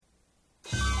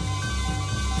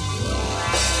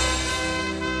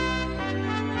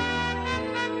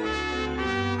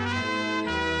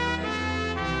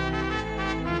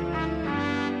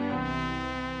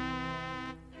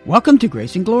Welcome to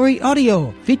Grace and Glory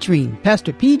Audio, featuring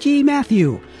Pastor P.G.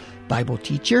 Matthew, Bible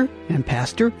teacher and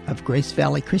pastor of Grace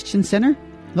Valley Christian Center,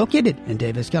 located in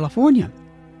Davis, California.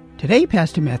 Today,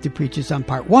 Pastor Matthew preaches on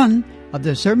part 1 of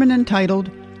the sermon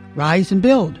entitled, Rise and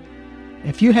Build.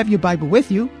 If you have your Bible with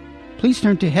you, please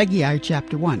turn to Haggai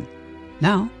chapter 1.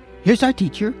 Now, here's our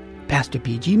teacher, Pastor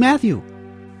P.G. Matthew.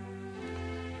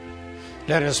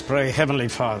 Let us pray. Heavenly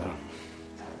Father,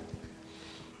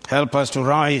 help us to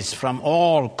rise from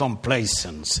all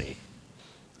complacency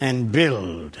and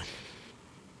build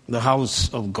the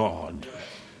house of God.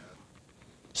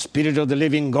 Spirit of the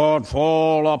living God,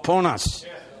 fall upon us.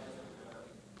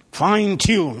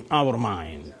 Fine-tune our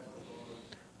mind.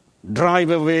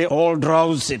 Drive away all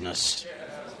drowsiness.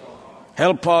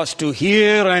 Help us to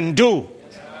hear and do,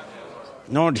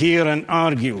 not hear and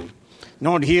argue,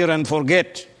 not hear and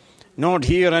forget, not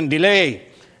hear and delay,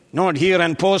 not hear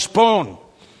and postpone.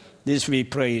 This we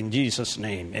pray in Jesus'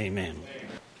 name. Amen.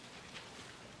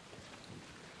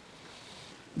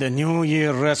 The New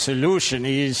Year resolution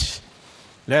is,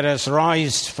 let us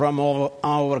rise from all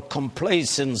our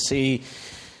complacency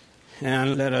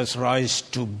and let us rise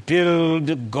to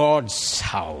build God's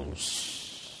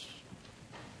house.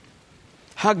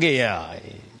 Haggai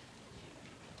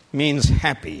means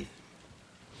happy.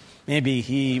 Maybe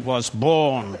he was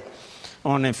born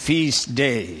on a feast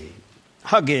day.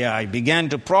 Haggai began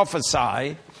to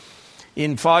prophesy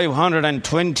in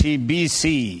 520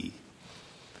 BC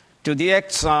to the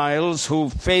exiles who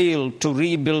failed to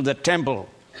rebuild the temple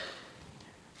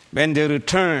when they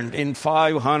returned in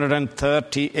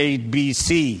 538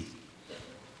 BC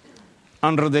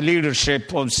under the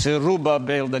leadership of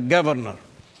Zerubbabel the governor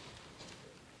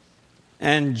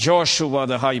and Joshua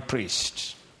the high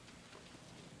priest.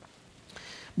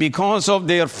 Because of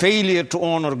their failure to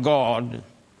honor God,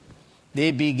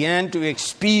 they began to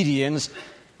experience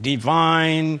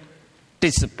divine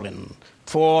discipline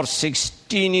for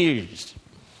 16 years,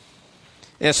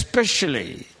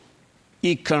 especially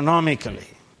economically.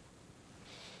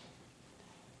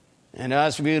 And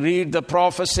as we read the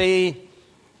prophecy,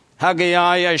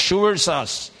 Haggai assures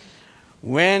us,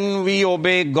 when we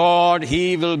obey God,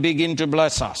 He will begin to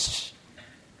bless us.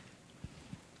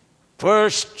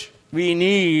 First, we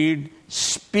need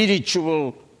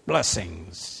spiritual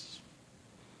blessings.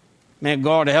 May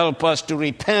God help us to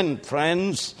repent,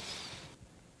 friends,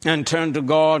 and turn to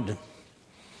God,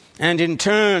 and in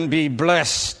turn be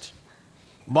blessed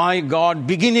by God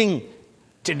beginning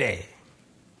today.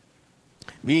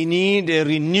 We need a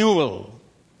renewal,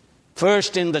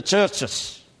 first in the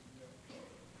churches,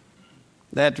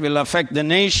 that will affect the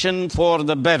nation for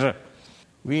the better.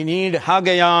 We need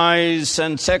Haggai's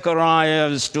and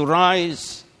Zechariah's to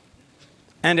rise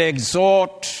and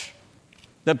exhort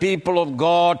the people of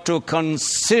God to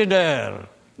consider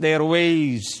their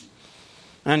ways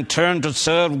and turn to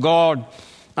serve God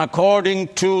according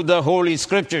to the Holy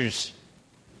Scriptures.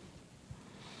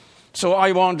 So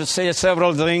I want to say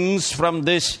several things from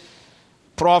this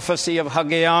prophecy of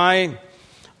Haggai.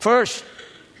 First,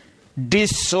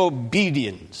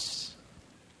 disobedience.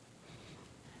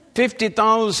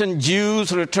 50,000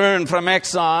 Jews returned from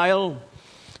exile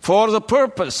for the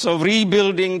purpose of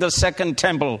rebuilding the second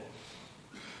temple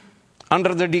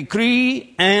under the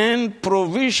decree and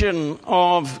provision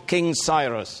of King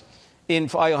Cyrus in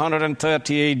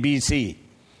 538 BC.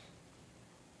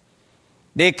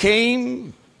 They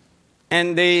came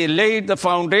and they laid the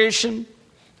foundation,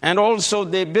 and also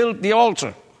they built the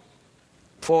altar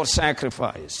for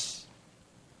sacrifice.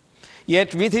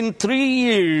 Yet within 3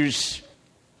 years,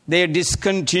 they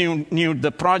discontinued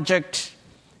the project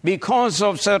because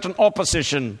of certain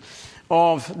opposition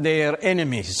of their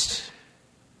enemies.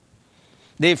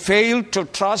 They failed to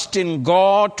trust in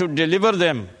God to deliver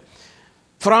them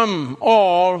from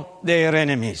all their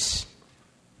enemies.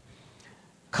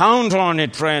 Count on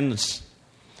it, friends.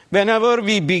 Whenever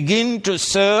we begin to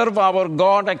serve our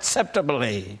God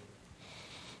acceptably,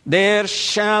 there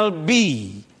shall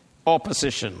be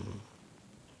opposition.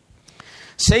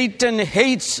 Satan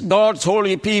hates God's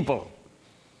holy people.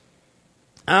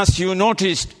 As you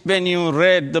noticed when you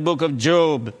read the book of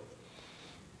Job,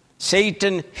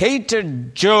 Satan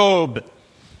hated Job,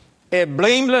 a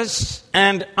blameless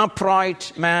and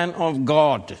upright man of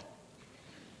God.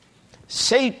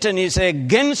 Satan is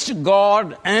against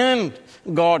God and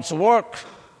God's work.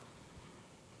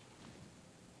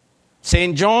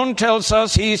 St. John tells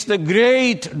us he is the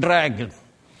great dragon,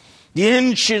 the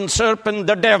ancient serpent,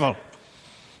 the devil,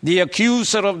 the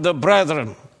accuser of the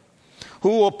brethren,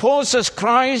 who opposes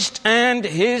Christ and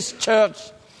His church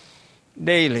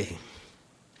daily.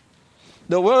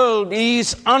 The world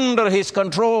is under his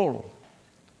control.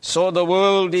 So the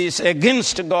world is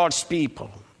against God's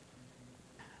people.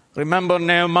 Remember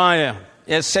Nehemiah,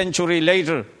 a century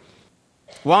later,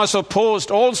 was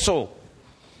opposed also,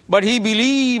 but he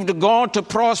believed God to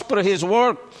prosper his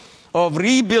work of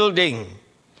rebuilding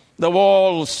the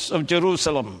walls of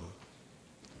Jerusalem,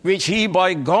 which he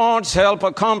by God's help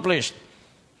accomplished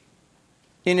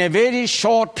in a very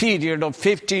short period of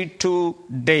 52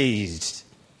 days.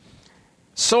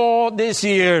 So this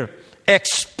year,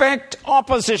 expect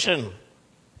opposition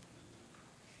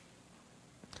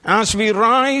as we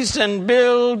rise and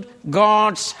build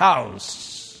God's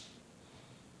house.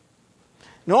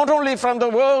 Not only from the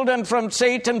world and from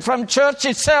Satan, from church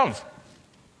itself.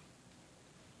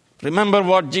 Remember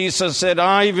what Jesus said,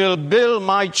 I will build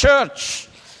my church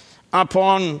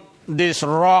upon this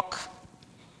rock,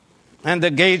 and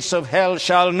the gates of hell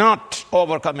shall not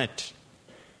overcome it.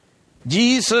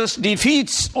 Jesus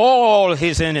defeats all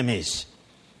his enemies.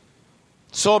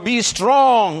 So be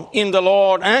strong in the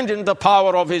Lord and in the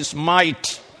power of his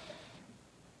might.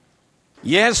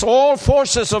 Yes, all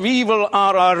forces of evil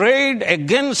are arrayed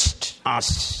against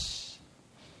us,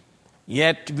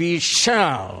 yet we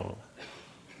shall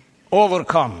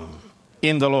overcome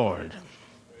in the Lord.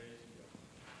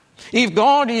 If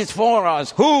God is for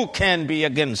us, who can be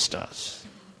against us?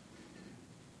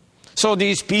 So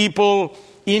these people,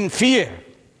 in fear,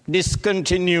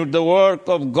 discontinued the work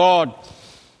of God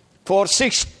for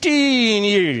 16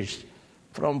 years,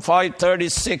 from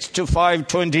 536 to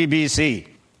 520 BC.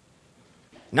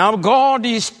 Now God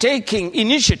is taking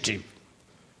initiative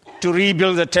to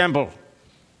rebuild the temple,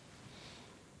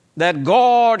 that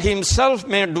God himself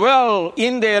may dwell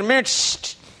in their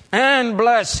midst and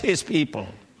bless his people.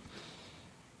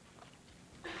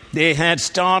 They had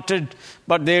started,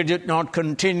 but they did not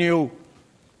continue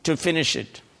to finish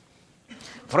it.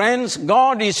 Friends,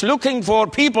 God is looking for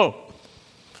people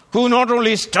who not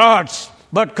only starts,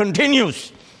 but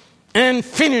continues and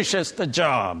finishes the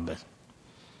job.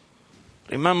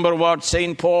 Remember what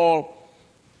St. Paul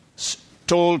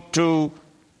told to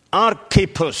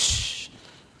Archippus.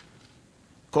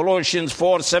 Colossians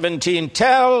 4:17,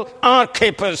 tell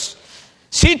Archippus,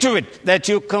 see to it that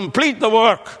you complete the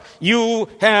work you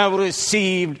have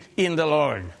received in the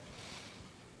Lord.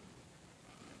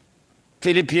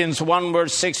 Philippians 1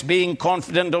 verse 6, being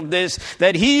confident of this,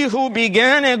 that he who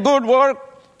began a good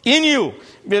work in you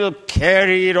will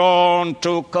carry it on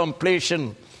to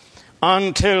completion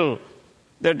until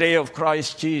the day of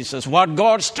Christ Jesus. What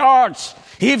God starts,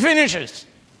 he finishes.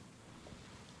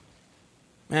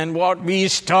 And what we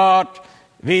start,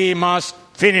 we must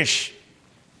finish.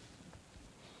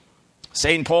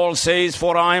 St. Paul says,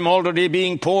 for I am already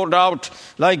being poured out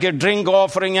like a drink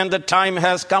offering, and the time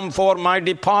has come for my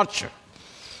departure.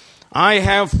 I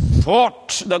have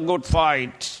fought the good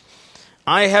fight.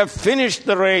 I have finished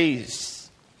the race.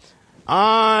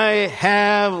 I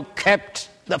have kept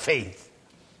the faith.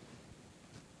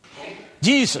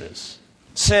 Jesus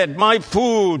said, my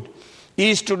food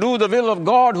is to do the will of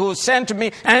God who sent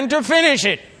me and to finish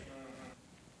it.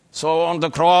 So on the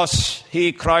cross,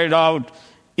 he cried out,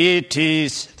 it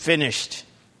is finished.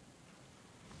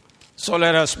 So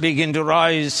let us begin to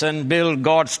rise and build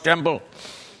God's temple.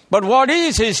 But what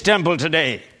is his temple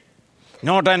today?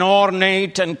 Not an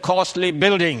ornate and costly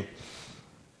building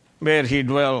where he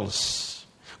dwells.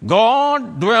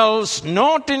 God dwells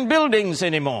not in buildings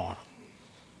anymore.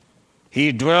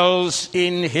 He dwells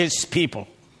in his people,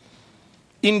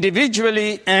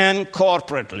 individually and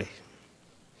corporately.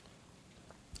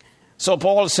 So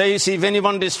Paul says, if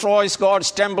anyone destroys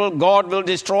God's temple, God will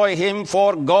destroy him,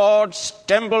 for God's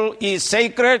temple is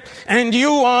sacred, and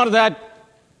you are that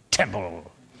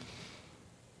temple.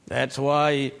 That's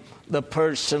why the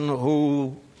person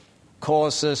who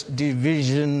causes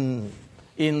division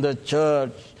in the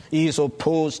church is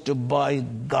opposed by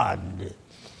God,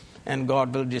 and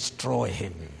God will destroy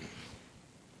him.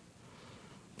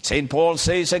 St. Paul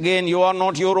says again, you are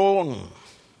not your own.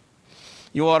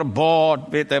 You are bought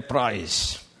with a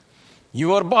price.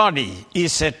 Your body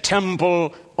is a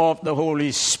temple of the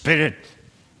Holy Spirit.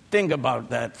 Think about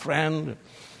that, friend.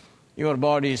 Your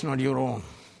body is not your own.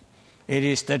 It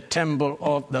is the temple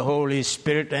of the Holy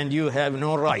Spirit, and you have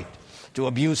no right to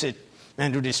abuse it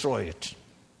and to destroy it.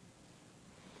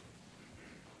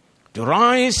 To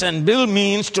rise and build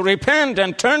means to repent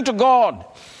and turn to God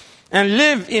and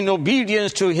live in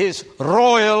obedience to his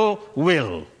royal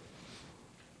will,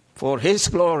 for his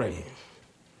glory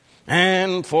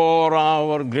and for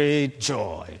our great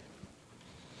joy.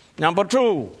 Number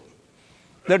 2,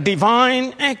 the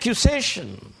divine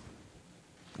accusation,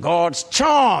 God's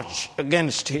charge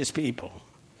against his people.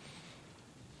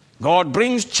 God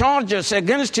brings charges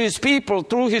against his people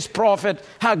through his prophet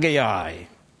Haggai.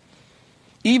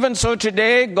 Even so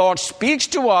today, God speaks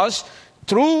to us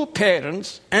through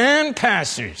parents and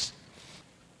pastors.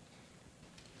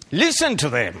 Listen to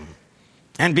them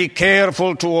and be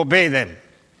careful to obey them.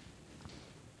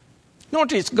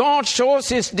 Notice, God shows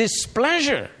his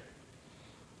displeasure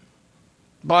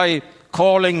by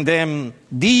calling them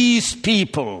these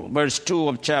people, verse 2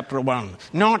 of chapter 1,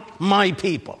 not my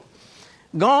people.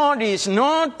 God is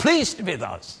not pleased with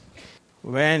us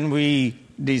when we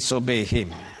disobey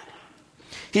him.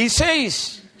 He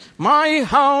says, my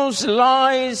house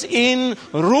lies in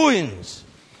ruins.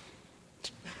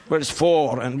 Verse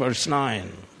 4 and verse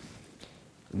 9.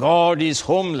 God is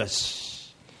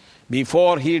homeless.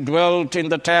 Before he dwelt in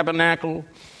the tabernacle,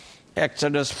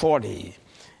 Exodus 40,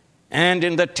 and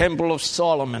in the temple of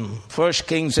Solomon, 1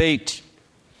 Kings 8.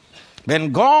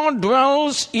 When God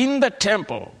dwells in the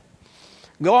temple,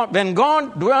 when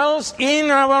God dwells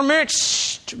in our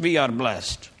midst, we are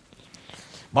blessed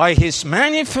by his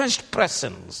manifest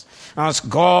presence as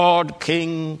God,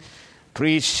 King,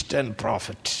 priest, and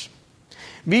prophet.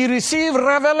 We receive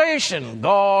revelation.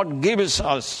 God gives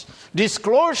us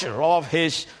disclosure of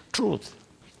his truth.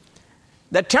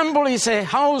 The temple is a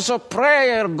house of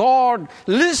prayer. God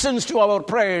listens to our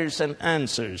prayers and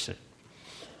answers it.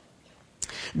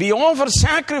 We offer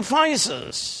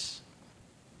sacrifices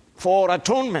for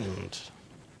atonement.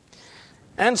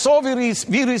 And so we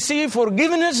receive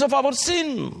forgiveness of our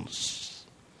sins.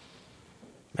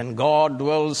 When God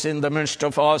dwells in the midst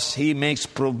of us, he makes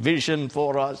provision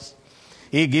for us.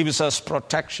 He gives us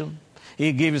protection.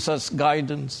 He gives us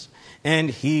guidance. And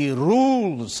he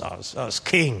rules us as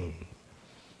king.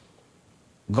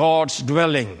 God's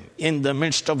dwelling in the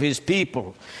midst of his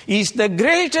people is the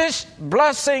greatest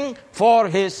blessing for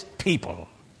his people.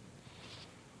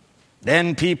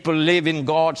 Then people live in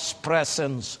God's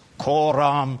presence,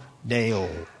 coram Deo.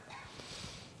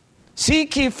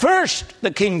 Seek ye first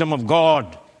the kingdom of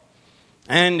God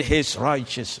and his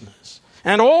righteousness,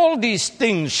 and all these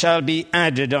things shall be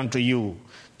added unto you,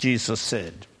 Jesus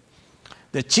said.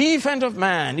 The chief end of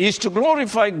man is to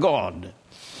glorify God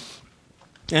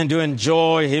and to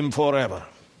enjoy him forever.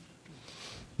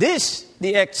 This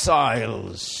the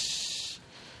exiles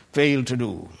failed to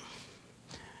do.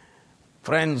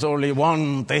 Friends, only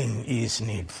one thing is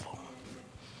needful: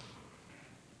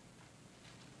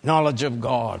 knowledge of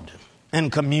God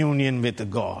and communion with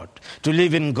God, to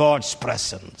live in God's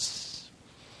presence.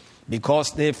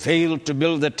 Because they failed to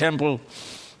build the temple,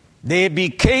 they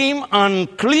became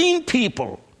unclean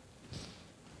people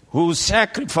whose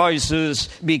sacrifices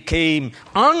became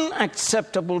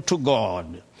unacceptable to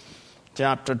God.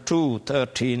 Chapter 2,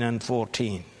 13 and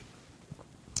 14.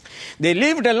 They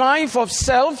lived a life of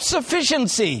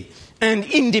self-sufficiency and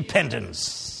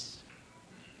independence.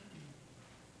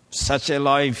 Such a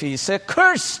life is a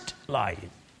cursed life.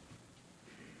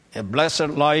 A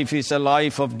blessed life is a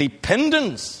life of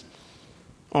dependence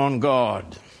on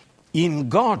God, in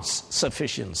God's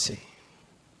sufficiency.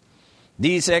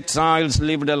 These exiles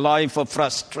lived a life of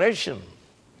frustration,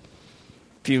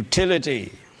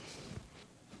 futility,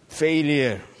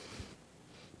 failure,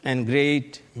 and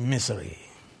great misery.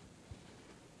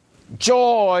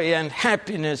 Joy and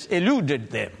happiness eluded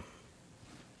them.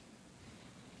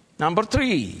 Number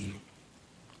 3,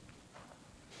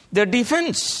 the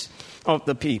defense of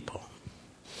the people.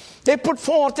 They put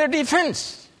forth a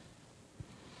defense.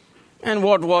 And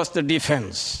what was the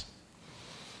defense?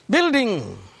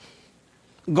 Building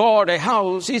God a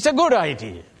house is a good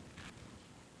idea.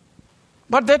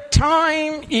 But the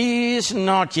time is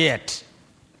not yet.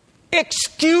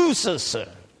 Excuses, sir.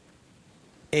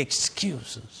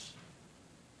 Excuses.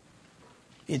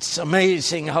 It's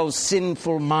amazing how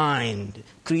sinful mind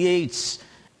creates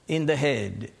in the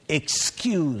head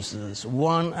excuses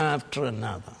one after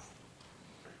another.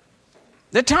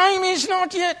 The time is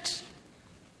not yet.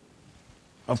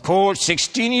 Of course,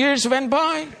 16 years went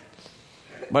by,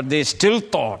 but they still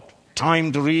thought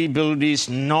time to rebuild is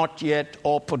not yet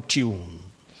opportune.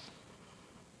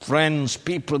 Friends,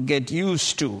 people get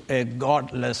used to a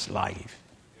godless life,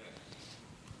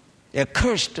 a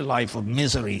cursed life of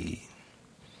misery,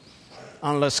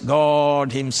 unless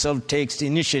God himself takes the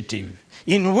initiative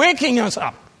in waking us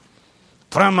up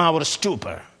from our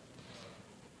stupor.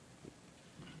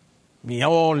 We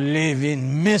all live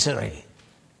in misery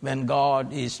when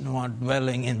God is not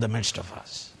dwelling in the midst of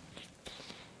us.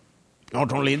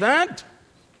 Not only that,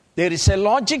 there is a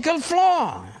logical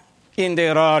flaw in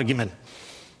their argument,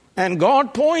 and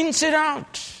God points it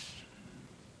out.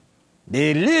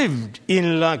 They lived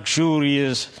in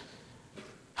luxurious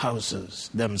houses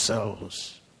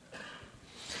themselves.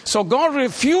 So God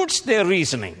refutes their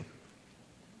reasoning.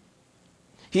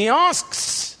 He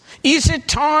asks, is it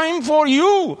time for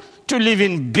you to live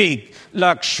in big,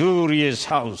 luxurious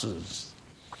houses?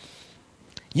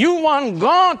 You want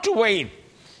God to wait.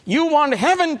 You want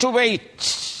heaven to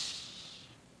wait.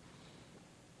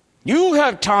 You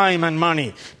have time and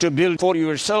money to build for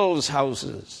yourselves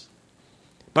houses.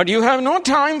 But you have no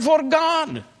time for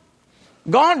God.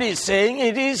 God is saying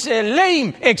it is a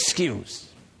lame excuse.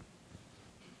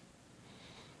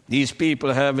 These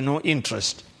people have no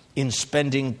interest in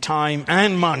spending time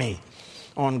and money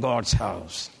on God's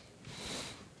house.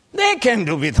 They can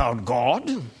do without God.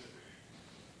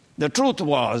 The truth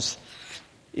was,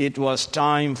 it was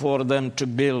time for them to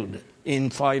build in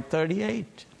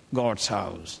 538 God's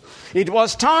house. It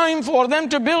was time for them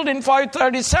to build in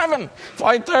 537,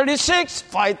 536,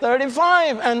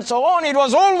 535, and so on. It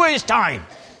was always time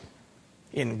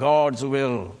in God's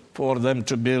will for them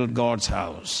to build God's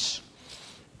house.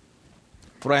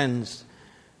 Friends,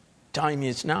 time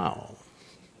is now.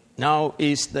 Now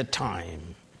is the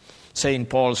time. St.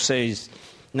 Paul says,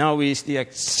 now is the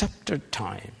accepted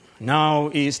time. Now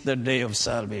is the day of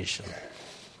salvation.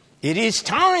 It is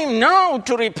time now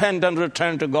to repent and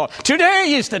return to God.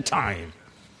 Today is the time.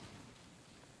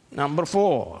 Number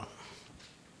 4,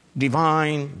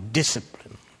 divine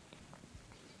discipline.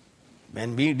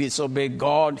 When we disobey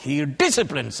God, He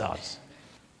disciplines us.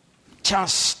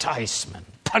 Chastisement,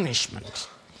 punishment.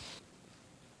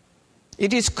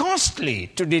 It is costly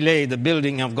to delay the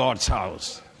building of God's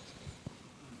house.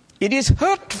 It is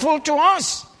hurtful to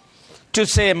us to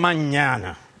say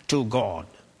mañana to God.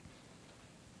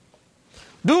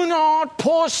 Do not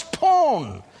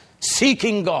postpone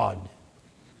seeking God.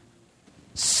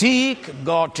 Seek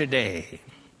God today.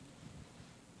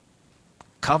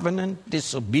 Covenant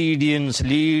disobedience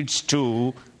leads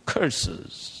to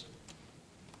curses.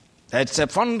 That's a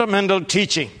fundamental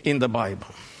teaching in the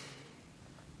Bible.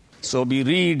 So we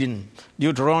read in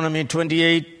Deuteronomy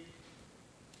 28,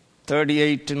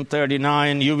 38 and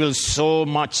 39, you will sow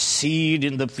much seed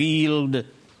in the field,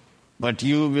 but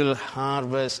you will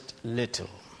harvest little,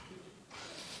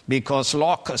 because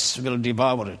locusts will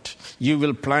devour it. You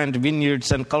will plant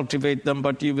vineyards and cultivate them,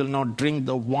 but you will not drink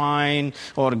the wine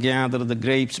or gather the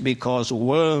grapes, because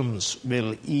worms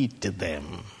will eat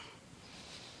them.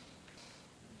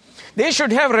 They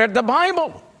should have read the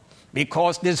Bible,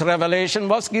 because this revelation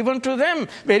was given to them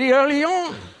very early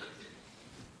on.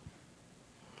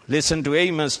 Listen to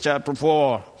Amos chapter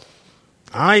 4.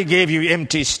 I gave you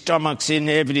empty stomachs in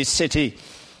every city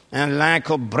and lack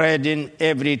of bread in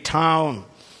every town.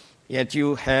 Yet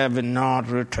you have not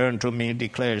returned to me,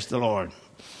 declares the Lord.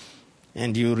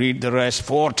 And you read the rest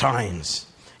 4 times.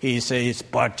 He says,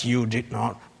 but you did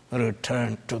not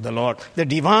return to the Lord. The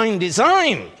divine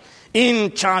design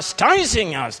in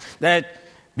chastising us that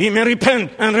we may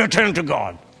repent and return to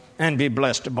God and be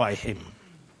blessed by Him.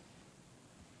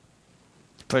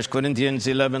 1 Corinthians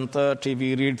 11:30,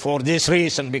 we read, for this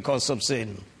reason, because of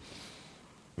sin,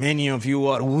 many of you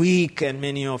are weak and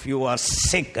many of you are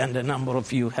sick and a number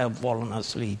of you have fallen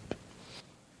asleep.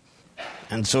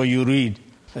 And so you read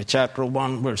chapter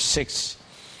 1, verse 6.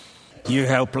 You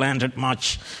have planted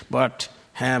much, but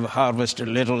have harvested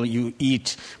little. You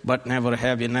eat, but never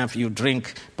have enough. You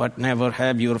drink, but never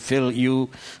have your fill. You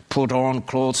put on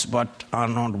clothes, but are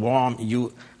not warm.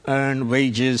 You earn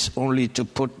wages only to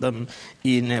put them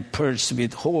in a purse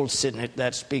with holes in it.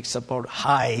 That speaks about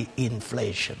high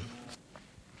inflation.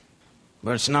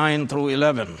 Verse 9 through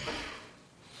 11.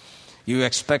 You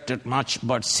expected much,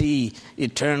 but see,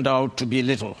 it turned out to be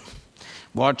little.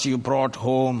 What you brought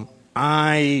home,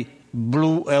 I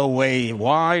blew away.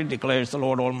 Why, declares the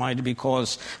Lord Almighty?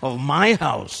 Because of my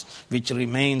house, which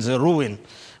remains a ruin,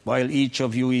 while each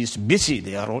of you is busy.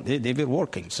 They were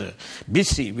working, sir.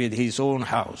 Busy with his own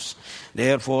house.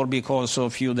 Therefore, because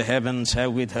of you, the heavens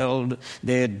have withheld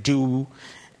their dew,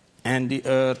 and the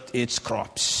earth its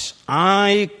crops.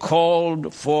 I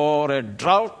called for a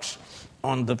drought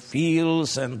on the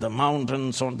fields and the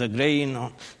mountains, on the grain,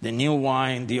 on the new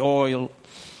wine, the oil,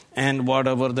 and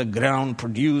whatever the ground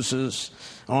produces,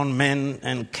 on men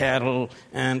and cattle,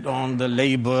 and on the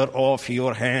labor of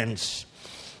your hands.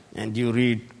 And you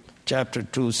read chapter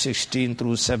 2, 16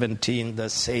 through 17, the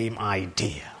same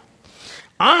idea.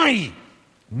 I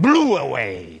blew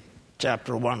away,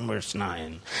 chapter 1, verse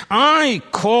 9. I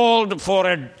called for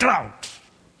a drought,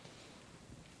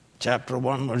 chapter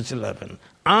 1, verse 11.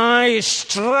 I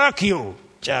struck you,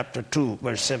 chapter 2,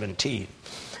 verse 17.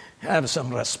 Have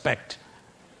some respect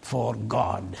for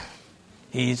God.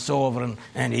 He is sovereign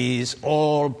and He is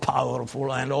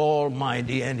all-powerful and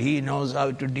almighty, and He knows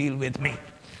how to deal with me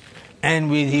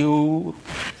and with you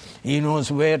He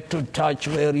knows where to touch,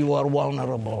 where you are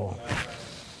vulnerable.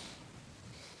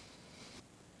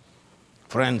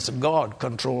 Friends, God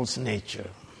controls nature.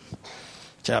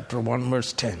 Chapter 1,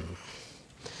 verse 10.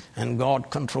 And God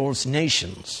controls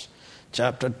nations.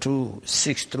 Chapter 2,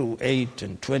 6 through 8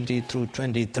 and 20 through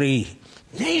 23.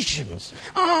 Nations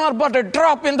are but a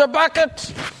drop in the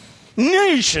bucket.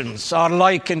 Nations are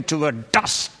likened to a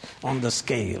dust on the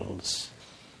scales.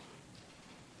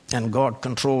 And God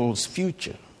controls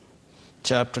future.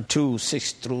 Chapter 2,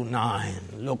 6 through 9.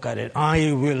 Look at it.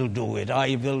 I will do it.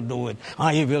 I will do it.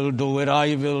 I will do it.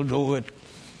 I will do it.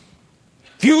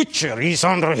 Future is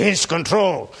under His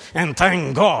control. And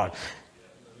thank God,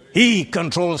 He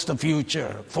controls the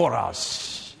future for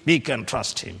us. We can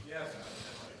trust Him.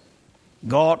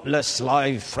 Godless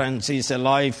life, friends, is a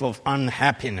life of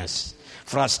unhappiness,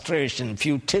 frustration,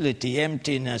 futility,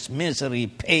 emptiness, misery,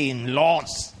 pain,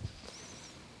 loss,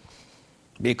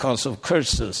 because of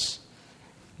curses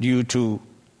due to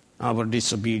our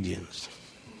disobedience.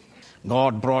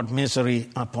 God brought misery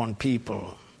upon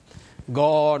people.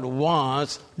 God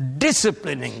was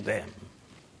disciplining them.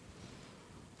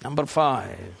 Number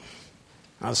 5,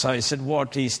 as I said,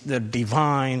 what is the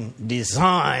divine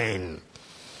design?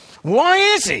 Why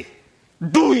is He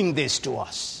doing this to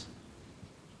us?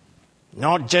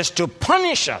 Not just to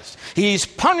punish us. He is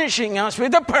punishing us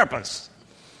with a purpose.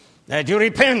 That you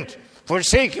repent,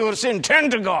 forsake your sin,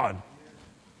 turn to God.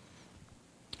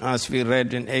 As we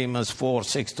read in Amos 4,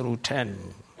 6 through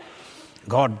 10.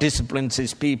 God disciplines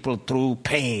His people through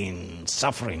pain,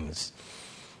 sufferings.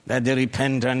 That they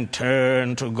repent and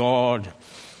turn to God.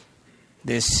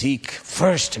 They seek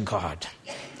first God.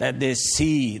 That they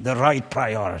see the right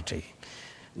priority.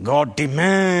 God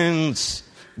demands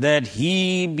that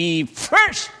He be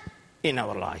first in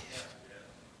our life.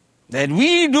 That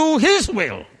we do His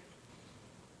will.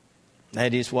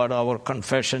 That is what our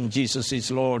confession, Jesus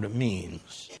is Lord,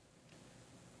 means.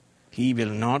 He will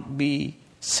not be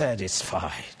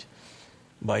satisfied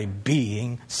by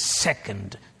being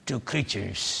second to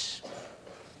creatures.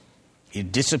 He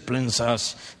disciplines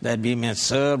us that we may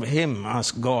serve Him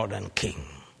as God and King.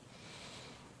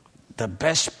 The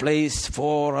best place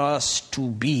for us to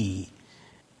be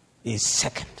is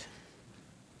second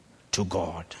to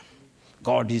God.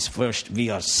 God is first, we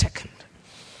are second.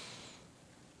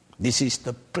 This is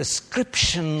the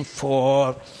prescription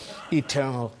for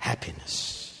eternal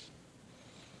happiness.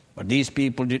 But these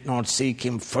people did not seek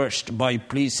Him first by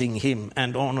pleasing Him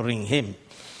and honoring Him,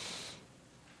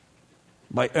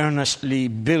 by earnestly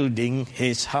building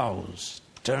His house.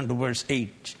 Turn to verse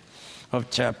 8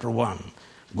 of chapter 1.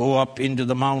 Go up into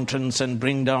the mountains and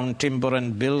bring down timber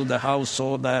and build the house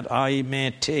so that I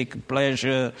may take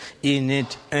pleasure in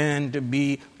it and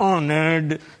be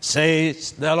honored,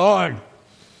 says the Lord.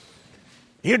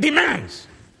 He demands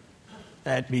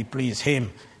that we please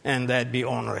Him and that we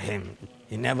honor Him.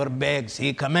 He never begs,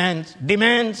 He commands,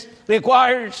 demands,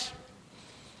 requires.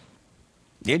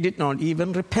 They did not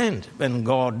even repent when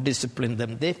God disciplined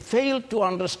them. They failed to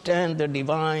understand the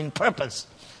divine purpose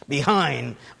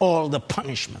behind all the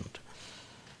punishment.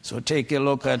 So take a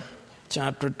look at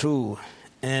chapter 2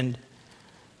 and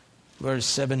verse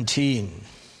 17.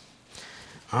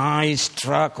 I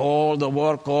struck all the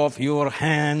work of your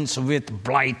hands with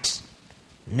blight,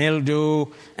 mildew,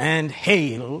 and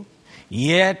hail,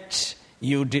 yet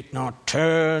you did not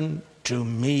turn to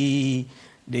me,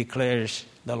 declares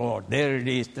the Lord. There it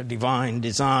is, the divine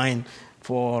design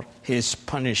for His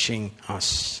punishing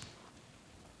us.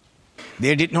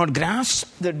 They did not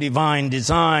grasp the divine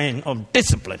design of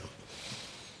discipline.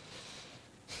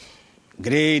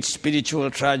 Great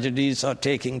spiritual tragedies are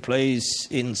taking place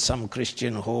in some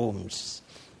Christian homes.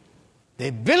 They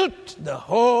built the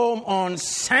home on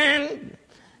sand,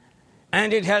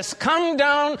 and it has come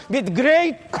down with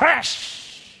great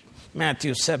crash.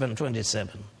 Matthew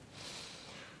 7:27.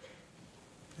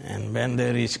 And when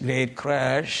there is great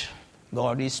crash,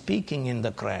 God is speaking in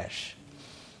the crash.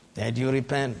 That you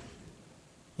repent,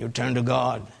 you turn to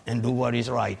God and do what is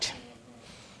right.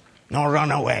 Not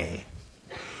run away.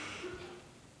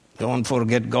 Don't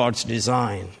forget God's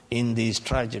design in these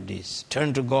tragedies.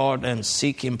 Turn to God and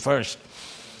seek Him first.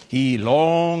 He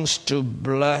longs to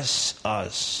bless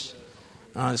us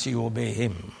as you obey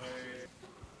Him.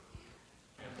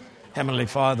 Heavenly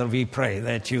Father, we pray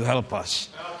that you help us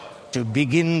to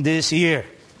begin this year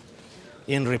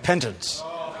in repentance.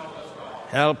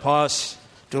 Help us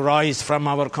to rise from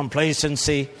our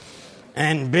complacency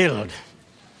and build,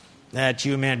 that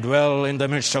you may dwell in the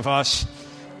midst of us,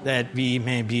 that we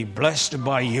may be blessed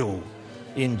by you.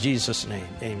 In Jesus' name,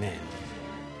 amen.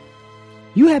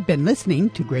 You have been listening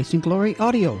to Grace and Glory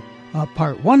Audio. of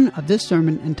part 1 of this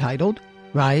sermon entitled,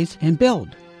 Rise and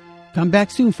Build. Come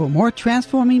back soon for more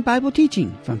transforming Bible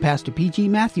teaching from Pastor P.G.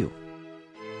 Matthew.